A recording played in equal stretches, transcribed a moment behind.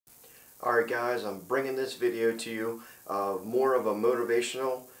Alright guys, I'm bringing this video to you more of a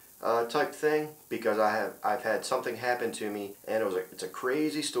motivational type thing because I've had something happen to me, and it's a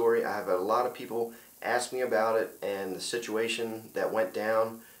crazy story. I have had a lot of people ask me about it and the situation that went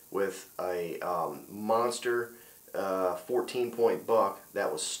down with a monster 14-point buck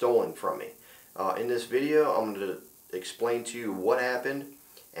that was stolen from me. In this video I'm going to explain to you what happened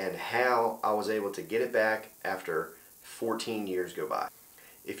and how I was able to get it back after 14 years go by.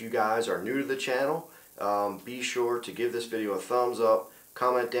 If you guys are new to the channel, be sure to give this video a thumbs up,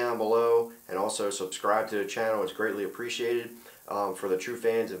 comment down below, and also subscribe to the channel. It's greatly appreciated. For the true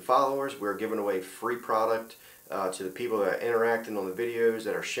fans and followers, we're giving away free product to the people that are interacting on the videos,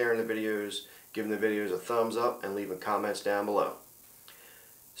 that are sharing the videos, giving the videos a thumbs up, and leaving comments down below.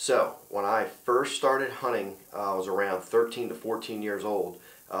 So, when I first started hunting, I was around 13 to 14 years old.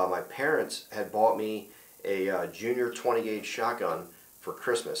 My parents had bought me a junior 20 gauge shotgun for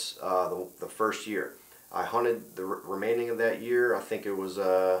Christmas the first year. I hunted the remaining of that year. I think it was,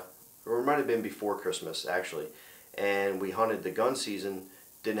 it might have been before Christmas actually. And we hunted the gun season,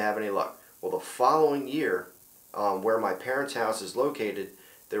 didn't have any luck. Well, the following year, where my parents' house is located,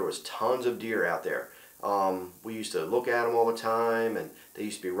 there was tons of deer out there. We used to look at them all the time, and they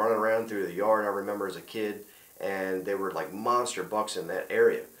used to be running around through the yard, I remember as a kid, and they were like monster bucks in that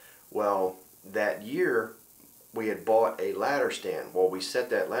area. Well, that year, we had bought a ladder stand. Well, we set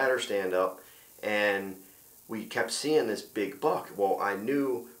that ladder stand up and we kept seeing this big buck. Well, I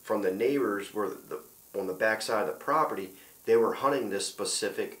knew from the neighbors on the back side of the property, they were hunting this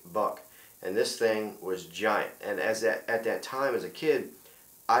specific buck. And this thing was giant. And at that time as a kid,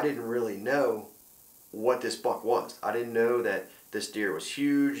 I didn't really know what this buck was. I didn't know that this deer was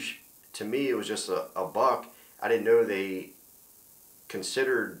huge. To me, it was just a buck. I didn't know they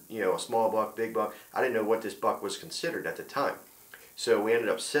considered, you know, a small buck, big buck. I didn't know what this buck was considered at the time. So we ended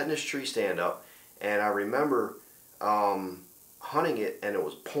up setting this tree stand up, and I remember hunting it, and it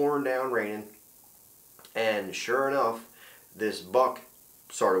was pouring down raining, and sure enough, this buck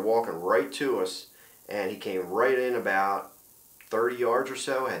started walking right to us, and he came right in about 30 yards or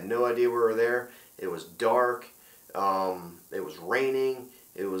so. I had no idea we were there. It was dark, it was raining,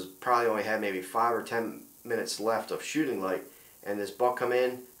 it was probably only had maybe 5 or 10 minutes left of shooting light. And this buck come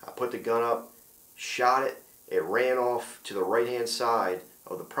in, I put the gun up, shot it, it ran off to the right hand side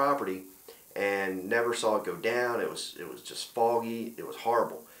of the property and never saw it go down. It was just foggy, it was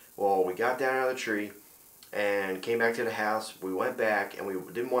horrible. Well, we got down out of the tree and came back to the house. We went back, and we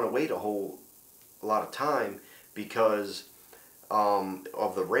didn't want to wait a lot of time because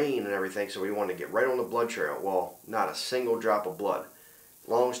of the rain and everything, so we wanted to get right on the blood trail. Well, not a single drop of blood.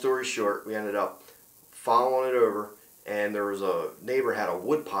 Long story short, we ended up following it over, and there was a neighbor had a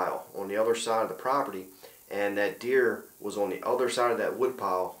wood pile on the other side of the property, and that deer was on the other side of that wood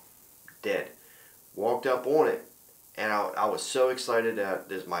pile, dead. Walked up on it, and I was so excited that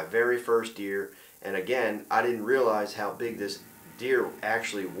this is my very first deer. And again, I didn't realize how big this deer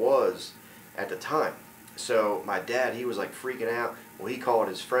actually was at the time. So my dad, he was like freaking out. Well, he called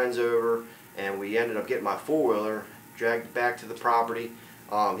his friends over, and we ended up getting my four-wheeler, dragged it back to the property.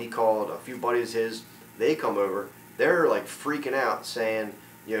 He called a few buddies of his. They come over. They're like freaking out, saying,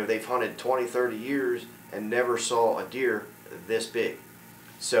 you know, they've hunted 20, 30 years and never saw a deer this big.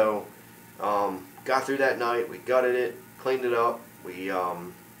 So got through that night. We gutted it, cleaned it up. We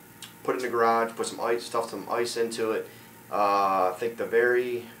put it in the garage, put some ice, stuffed some ice into it. I think the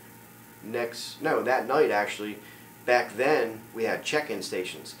very that night actually, back then we had check-in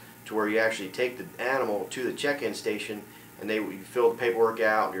stations to where you actually take the animal to the check-in station, and you fill the paperwork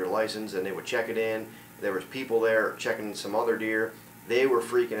out, your license, and they would check it in. There was people there checking some other deer. They were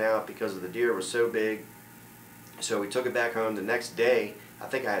freaking out because the deer was so big. So we took it back home the next day. I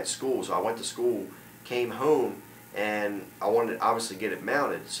think I had school, so I went to school, came home, and I wanted to obviously get it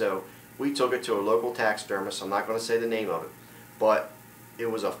mounted. So we took it to a local taxidermist. I'm not going to say the name of it, but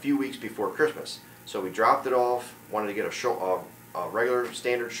it was a few weeks before Christmas. So we dropped it off, wanted to get a regular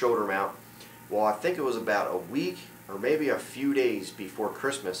standard shoulder mount. Well, I think it was about a week or maybe a few days before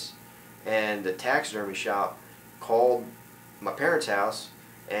Christmas, and the taxidermy shop called my parents' house,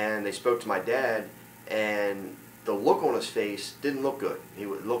 and they spoke to my dad, and the look on his face didn't look good. He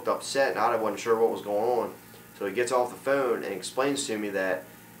looked upset, and I wasn't sure what was going on. So he gets off the phone and explains to me that,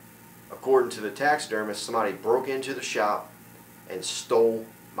 according to the taxidermist, somebody broke into the shop and stole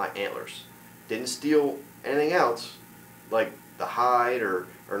my antlers. Didn't steal anything else, like the hide or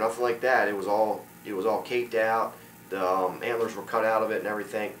nothing like that. It was all caped out. The antlers were cut out of it and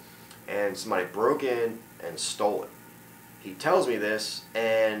everything, and somebody broke in and stole it. He tells me this,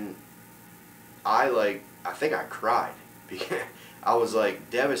 and I think I cried. I was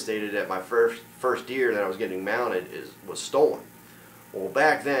like devastated that my first deer that I was getting mounted was stolen. Well,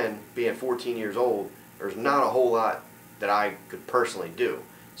 back then, being 14 years old, there's not a whole lot that I could personally do.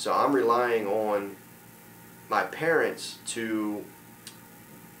 So I'm relying on my parents to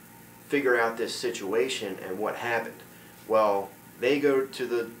figure out this situation and what happened. Well, they go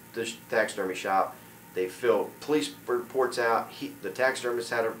to the taxidermy shop. They fill police reports out. The taxidermist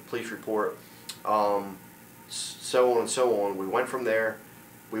had a police report, so on and so on. We went from there.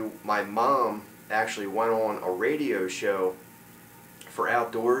 My mom actually went on a radio show for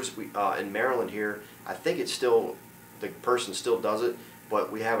outdoors in Maryland here. I think it's still, the person still does it,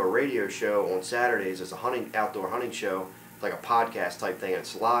 but we have a radio show on Saturdays. It's a outdoor hunting show, like a podcast type thing.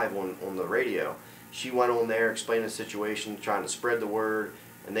 It's live on the radio. She went on there, explained the situation, trying to spread the word,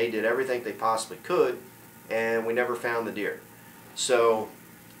 and they did everything they possibly could, and we never found the deer. So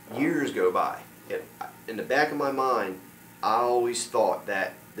years go by. In the back of my mind, I always thought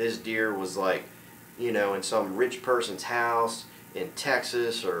that this deer was like, you know, in some rich person's house in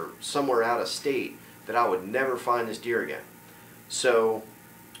Texas or somewhere out of state, that I would never find this deer again. So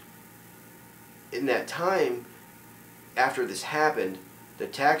in that time, after this happened, the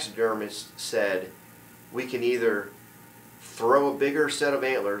taxidermist said, we can either throw a bigger set of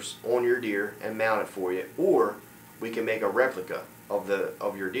antlers on your deer and mount it for you, or we can make a replica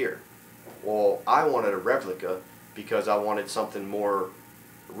of your deer. Well, I wanted a replica because I wanted something more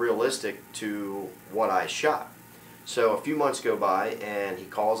realistic to what I shot. So a few months go by and he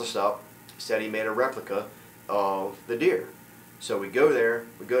calls us up, said he made a replica of the deer. So we go there,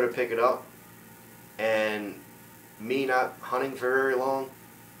 we go to pick it up, and me not hunting for very long,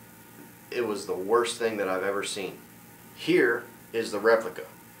 it was the worst thing that I've ever seen. Here is the replica.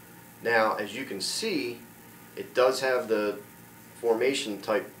 Now, as you can see, it does have the formation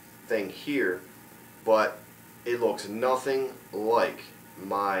type thing here, but it looks nothing like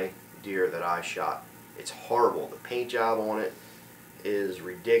my deer that I shot. It's horrible. The paint job on it is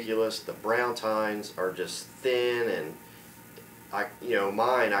ridiculous. The brown tines are just thin, and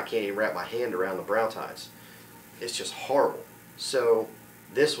mine, I can't even wrap my hand around the brown tines. It's just horrible. So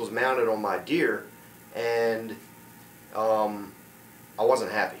this was mounted on my deer, and I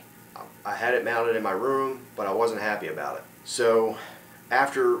wasn't happy. I had it mounted in my room, but I wasn't happy about it. So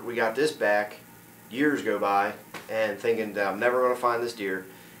after we got this back, years go by, and thinking that I'm never going to find this deer,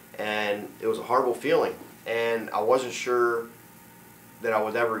 and it was a horrible feeling, and I wasn't sure that I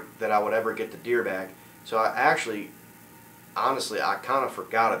would ever get the deer back. So honestly, I kind of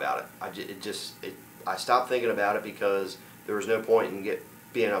forgot about it. I stopped thinking about it because there was no point in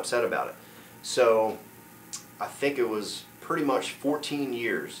being upset about it. So I think it was pretty much 14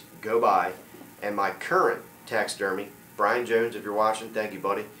 years go by, and my current taxidermy, Brian Jones, if you're watching, thank you,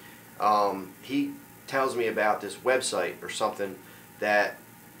 buddy. He tells me about this website or something that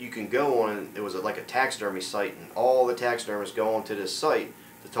you can go on. It was like a taxidermy site, and all the taxidermists go onto this site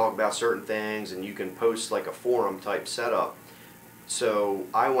to talk about certain things, and you can post like a forum type setup. So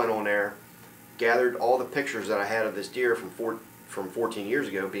I went on there, gathered all the pictures that I had of this deer from 14 years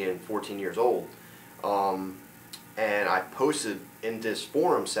ago, being 14 years old, and I posted in this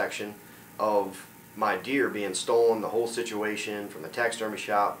forum section of my deer being stolen, the whole situation from the taxidermy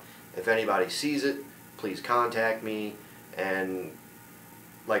shop. If anybody sees it, please contact me, and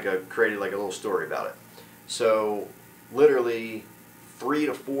created like a little story about it. So literally 3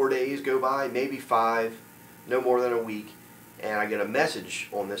 to 4 days go by, maybe 5, no more than a week, and I get a message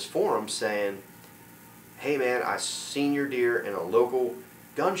on this forum saying, hey man, I seen your deer in a local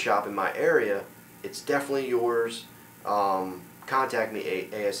gun shop in my area. It's definitely yours. Contact me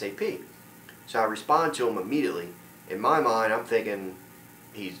ASAP. So I respond to him immediately. In my mind, I'm thinking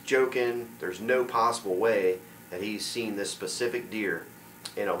he's joking. There's no possible way that he's seen this specific deer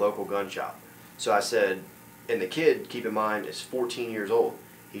in a local gun shop. So I said, and the kid, keep in mind, is 14 years old.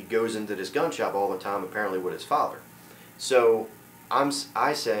 He goes into this gun shop all the time, apparently with his father. So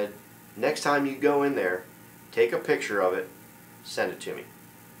I said, next time you go in there, take a picture of it, send it to me.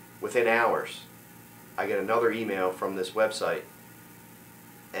 Within hours, I get another email from this website,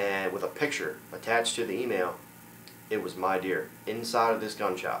 and with a picture attached to the email, it was my deer inside of this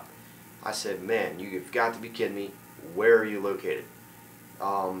gun shop. I said, man, you've got to be kidding me. Where are you located?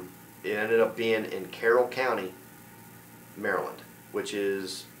 It ended up being in Carroll County, Maryland, which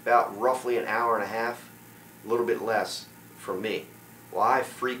is about roughly an hour and a half, a little bit less from me. Well, I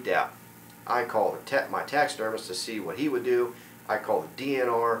freaked out. I called my taxidermist to see what he would do. I called the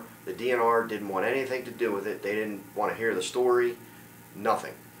DNR. The DNR didn't want anything to do with it. They didn't want to hear the story.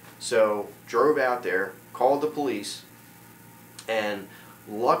 Nothing. So drove out there, called the police, and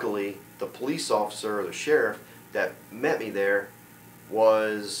luckily the police officer or the sheriff that met me there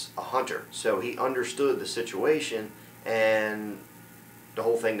was a hunter, so he understood the situation and the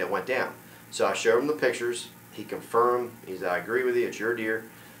whole thing that went down. So I showed him the pictures. He confirmed. He said, "I agree with you. It's your deer.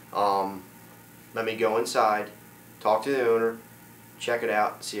 Let me go inside, talk to the owner, check it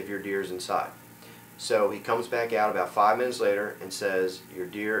out, and see if your deer is inside." So he comes back out about 5 minutes later and says, "Your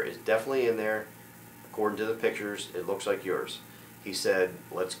deer is definitely in there. According to the pictures, it looks like yours." He said,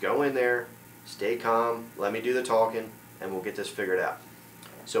 "Let's go in there, stay calm, let me do the talking, and we'll get this figured out."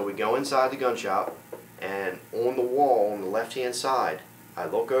 So we go inside the gun shop, and on the wall on the left-hand side, I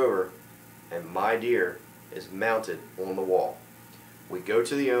look over, and my deer is mounted on the wall. We go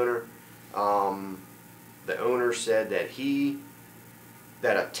to the owner. The owner said that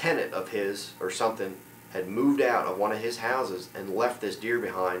a tenant of his or something had moved out of one of his houses and left this deer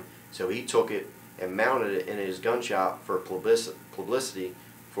behind, so he took it and mounted it in his gun shop for publicity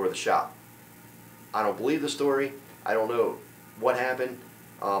for the shop. I don't believe the story. I don't know what happened.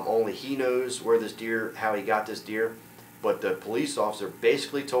 Only he knows where this deer, how he got this deer. But the police officer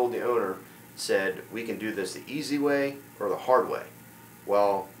basically told the owner, said, "We can do this the easy way or the hard way."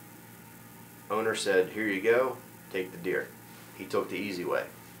 Well, owner said, "Here you go, take the deer." He took the easy way.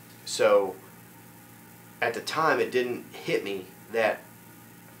 So at the time, it didn't hit me that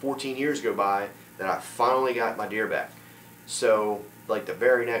 14 years go by that I finally got my deer back. So like the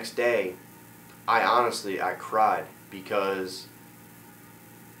very next day, I cried, because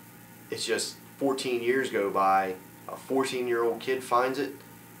it's just 14 years go by, a 14-year-old kid finds it,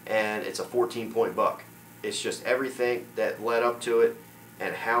 and it's a 14-point buck. It's just everything that led up to it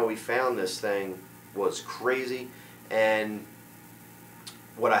and how we found this thing was crazy. And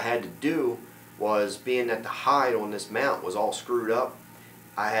what I had to do was, being that the hide on this mount was all screwed up,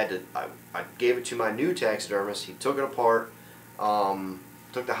 I gave it to my new taxidermist. He took it apart,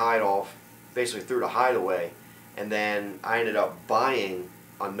 took the hide off, basically threw the hide away, and then I ended up buying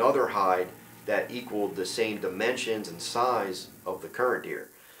another hide that equaled the same dimensions and size of the current deer.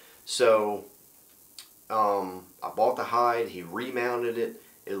 So I bought the hide, he remounted it,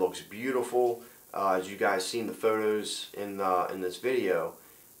 it looks beautiful. As you guys seen the photos in this video,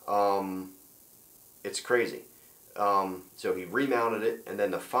 it's crazy. So he remounted it, and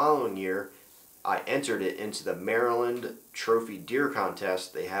then the following year I entered it into the Maryland Trophy Deer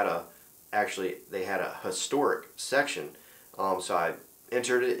Contest. They had a historic section, so I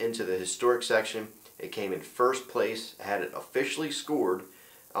entered it into the historic section. It came in first place. I had it officially scored.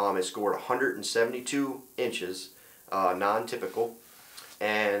 It scored 172 inches, non-typical,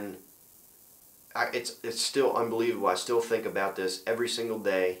 and it's still unbelievable. I still think about this every single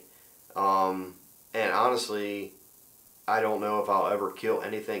day, and honestly, I don't know if I'll ever kill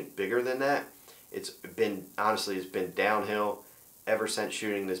anything bigger than that. It's been downhill ever since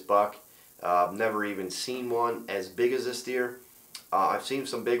shooting this buck. I've never even seen one as big as this deer. I've seen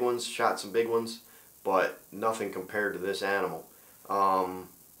some big ones, shot some big ones, but nothing compared to this animal.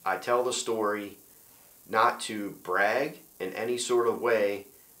 I tell the story not to brag in any sort of way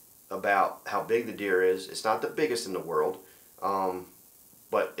about how big the deer is. It's not the biggest in the world,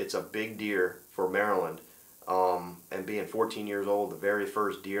 but it's a big deer for Maryland. And being 14 years old, the very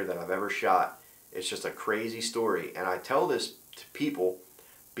first deer that I've ever shot, it's just a crazy story. And I tell this to people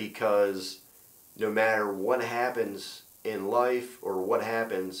because no matter what happens in life or what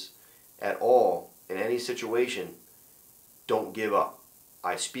happens at all in any situation, don't give up.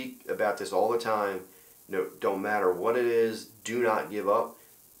 I speak about this all the time. No, don't matter what it is, do not give up.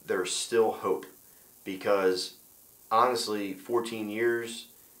 There's still hope, because honestly, 14 years,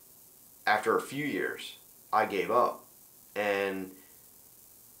 after a few years, I gave up. And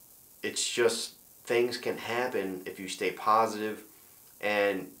it's just, things can happen if you stay positive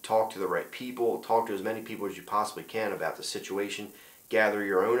and talk to the right people, talk to as many people as you possibly can about the situation, gather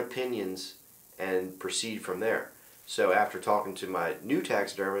your own opinions, and proceed from there. So after talking to my new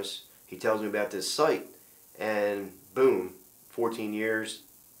taxidermist, he tells me about this site, and boom, 14 years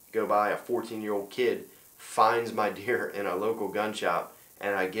go by, a 14-year-old kid finds my deer in a local gun shop,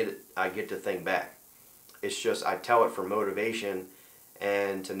 and I get the thing back. It's just, I tell it for motivation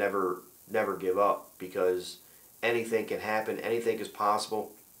and to never give up, because anything can happen, anything is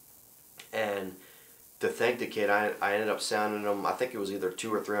possible. And to thank the kid, I ended up sending him, I think it was either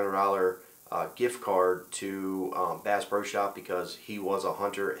 $200 or $300 gift card to Bass Pro Shop, because he was a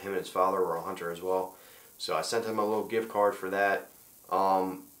hunter. Him and his father were a hunter as well. So I sent him a little gift card for that.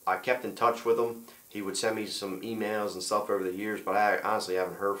 I kept in touch with him. He would send me some emails and stuff over the years, but I honestly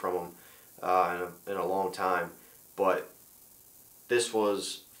haven't heard from him in a long time. But this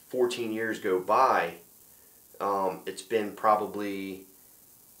was 14 years go by. It's been probably,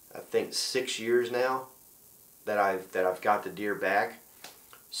 I think, 6 years now that I've got the deer back.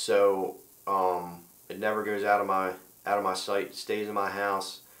 So it never goes out of my sight. It stays in my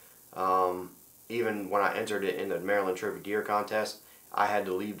house. Even when I entered it in the Maryland Trophy Deer Contest, I had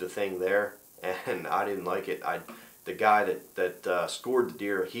to leave the thing there, and I didn't like it. The guy that scored the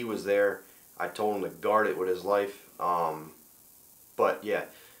deer, he was there. I told him to guard it with his life. But yeah,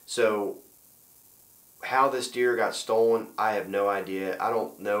 so how this deer got stolen, I have no idea. I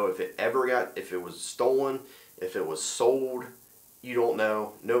don't know if it was stolen, if it was sold. You don't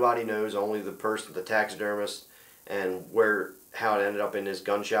know. Nobody knows. Only the person, the taxidermist, and how it ended up in his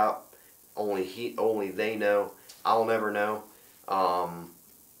gun shop. Only they know. I'll never know.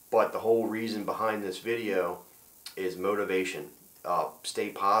 But the whole reason behind this video is motivation. Stay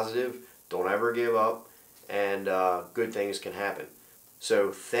positive. Don't ever give up, and good things can happen.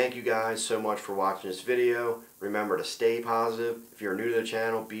 So thank you guys so much for watching this video. Remember to stay positive. If you're new to the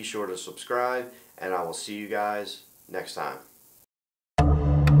channel, be sure to subscribe, and I will see you guys next time.